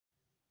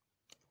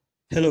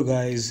Hello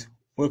guys,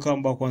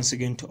 welcome back once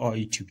again to our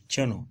YouTube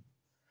channel.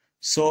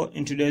 So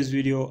in today's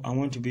video I'm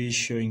going to be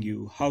showing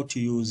you how to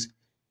use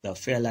the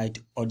Fairlight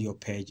audio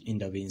page in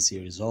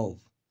DaVinci Resolve.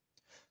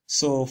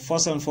 So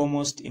first and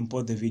foremost,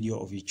 import the video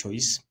of your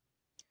choice.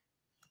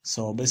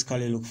 So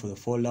basically look for the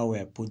folder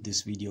where I put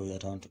this video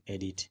that I want to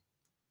edit.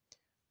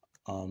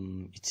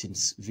 It's in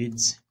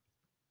vids.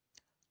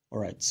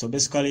 Alright, so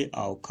basically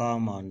I'll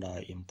come and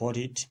import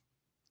it.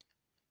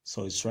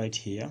 So it's right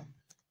here.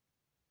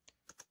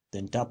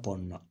 Then tap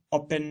on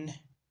open.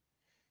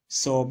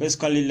 So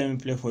basically let me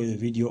play for you the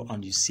video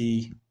and you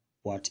see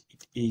what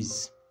it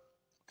is.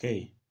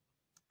 Okay.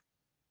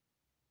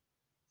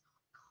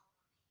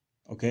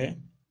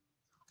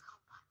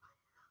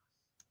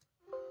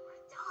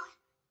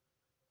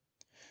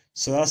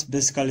 So that's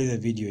basically the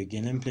video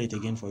again. Let me play it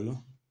again for you.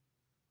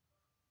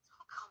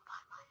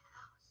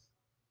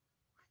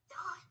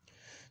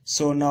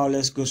 So now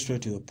let's go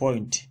straight to the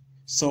point.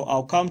 So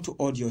I'll come to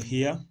audio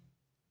here.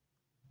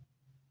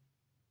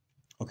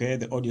 Okay,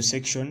 the audio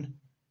section.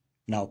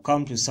 Now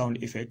come to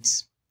sound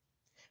effects.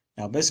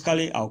 Now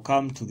basically I'll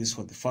come to this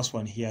for the first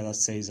one here that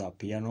says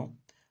piano.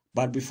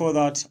 But before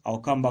that I'll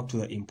come back to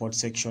the import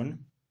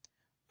section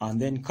and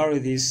then carry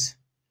this,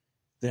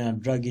 then I'll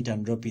drag it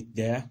and drop it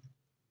there.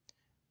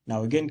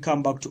 Now again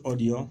come back to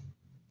audio.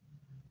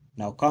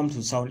 Now come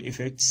to sound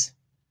effects.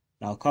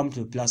 Now come to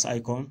the plus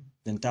icon,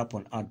 then tap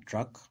on add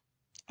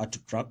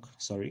to track,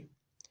 sorry.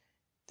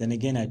 Then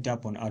again I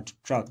tap on add to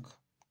track,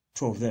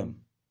 two of them.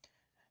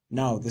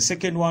 Now the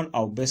second one,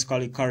 I'll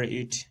basically carry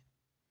it,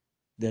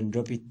 then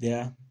drop it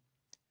there.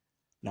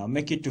 Now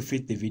make it to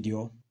fit the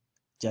video,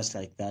 just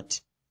like that.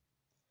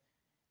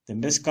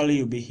 Then basically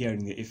you'll be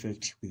hearing the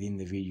effect within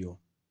the video.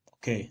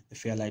 Okay, the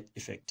Fairlight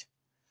effect.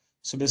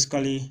 So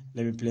basically,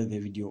 let me play the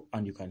video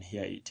and you can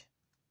hear it.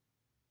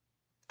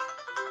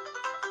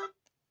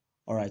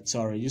 Alright,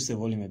 so I'll reduce the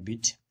volume a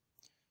bit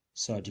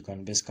so that you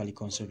can basically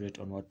concentrate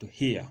on what to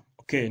hear.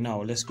 Okay,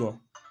 now let's go.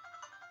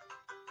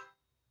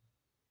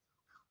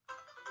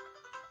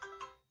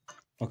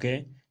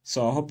 Okay,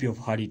 so I hope you've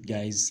heard it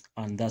guys,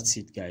 and that's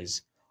it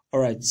guys.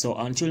 Alright, so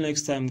until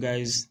next time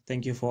guys,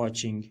 thank you for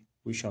watching.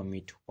 We shall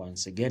meet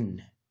once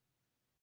again.